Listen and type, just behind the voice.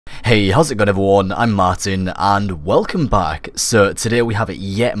Hey, how's it going everyone? I'm Martin and welcome back. So today we have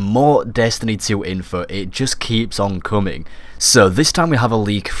yet more Destiny 2 info. It just keeps on coming. So this time we have a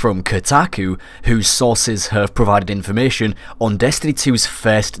leak from Kotaku, whose sources have provided information on Destiny 2's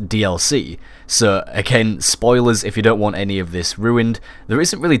first DLC. So again, spoilers if you don't want any of this ruined. There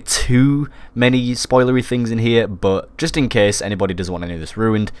isn't really too many spoilery things in here, but just in case anybody doesn't want any of this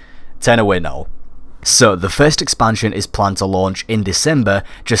ruined, turn away now. So the first expansion is planned to launch in December,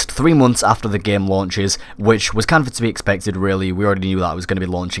 just 3 months after the game launches, which was kind of to be expected really. We already knew that it was going to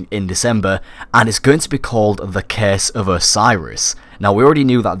be launching in December, and it's going to be called The Curse of Osiris. Now we already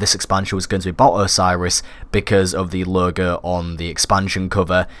knew that this expansion was going to be about Osiris because of the logo on the expansion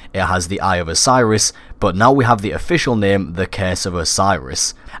cover. It has the Eye of Osiris, but now we have the official name, The Curse of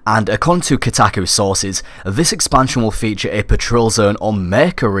Osiris. And according to Kotaku sources, this expansion will feature a patrol zone on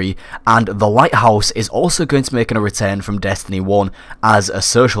Mercury, and the lighthouse is also going to make a return from Destiny 1 as a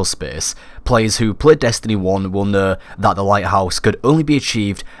social space. Players who played Destiny 1 will know that the lighthouse could only be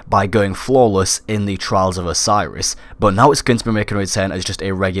achieved by going flawless in the Trials of Osiris, but now it's going to be making a return as just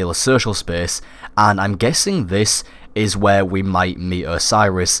a regular social space, and I'm guessing this is where we might meet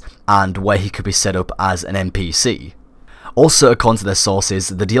Osiris and where he could be set up as an NPC. Also, according to their sources,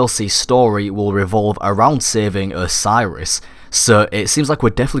 the DLC story will revolve around saving Osiris, so it seems like we're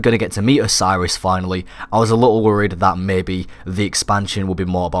definitely going to get to meet Osiris finally. I was a little worried that maybe the expansion will be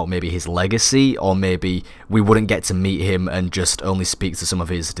more about maybe his legacy, or maybe we wouldn't get to meet him and just only speak to some of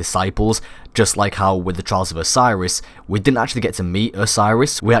his disciples, just like how with the Trials of Osiris, we didn't actually get to meet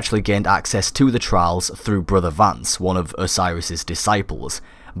Osiris, we actually gained access to the Trials through Brother Vance, one of Osiris's disciples.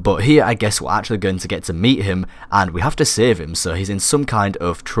 But here I guess we're actually going to get to meet him, and we have to save him, so he's in some kind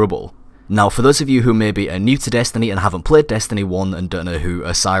of trouble. Now, for those of you who maybe are new to Destiny and haven't played Destiny 1 and don't know who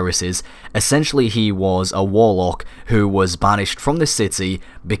Osiris is, essentially he was a warlock who was banished from the city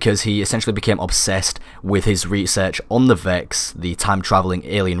because he essentially became obsessed with his research on the Vex, the time-traveling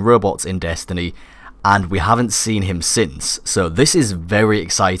alien robots in Destiny, and we haven't seen him since. So this is very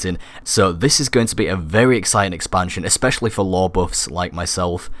exciting. So this is going to be a very exciting expansion, especially for lore buffs like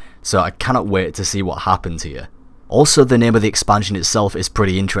myself, so I cannot wait to see what happens here. Also, the name of the expansion itself is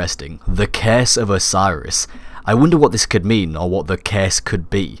pretty interesting, The Curse of Osiris. I wonder what this could mean, or what the curse could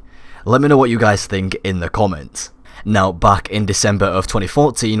be. Let me know what you guys think in the comments. Now, back in December of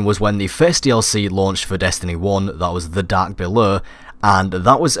 2014 was when the first DLC launched for Destiny 1, that was The Dark Below, and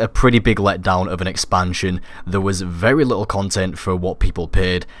that was a pretty big letdown of an expansion. There was very little content for what people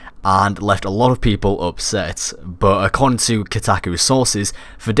paid, and left a lot of people upset. But according to Kotaku sources,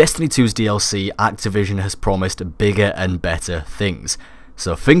 for Destiny 2's DLC, Activision has promised bigger and better things.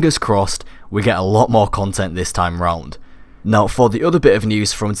 So fingers crossed, we get a lot more content this time round. Now, for the other bit of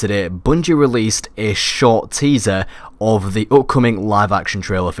news from today, Bungie released a short teaser of the upcoming live-action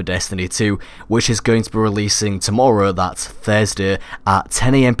trailer for Destiny 2, which is going to be releasing tomorrow, that's Thursday, at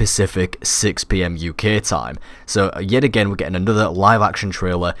 10 AM Pacific, 6 PM UK time. So yet again, we're getting another live-action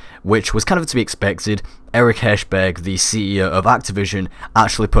trailer, which was kind of to be expected. Eric Hirschberg, the CEO of Activision,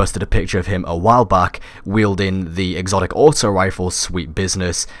 actually posted a picture of him a while back wielding the exotic auto rifle, Sweet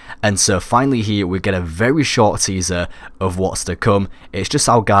Business, and so finally here we get a very short teaser of what's to come. It's just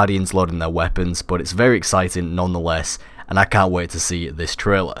our Guardians loading their weapons, but it's very exciting nonetheless, and I can't wait to see this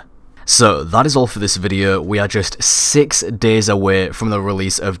trailer. So that is all for this video. We are just 6 days away from the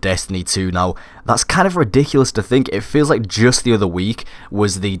release of Destiny 2 now. That's kind of ridiculous to think. It feels like just the other week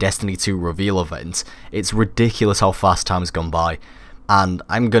was the Destiny 2 reveal event. It's ridiculous how fast time's gone by, and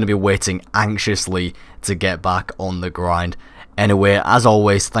I'm going to be waiting anxiously to get back on the grind. Anyway, as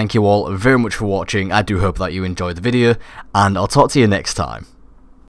always, thank you all very much for watching. I do hope that you enjoyed the video, and I'll talk to you next time.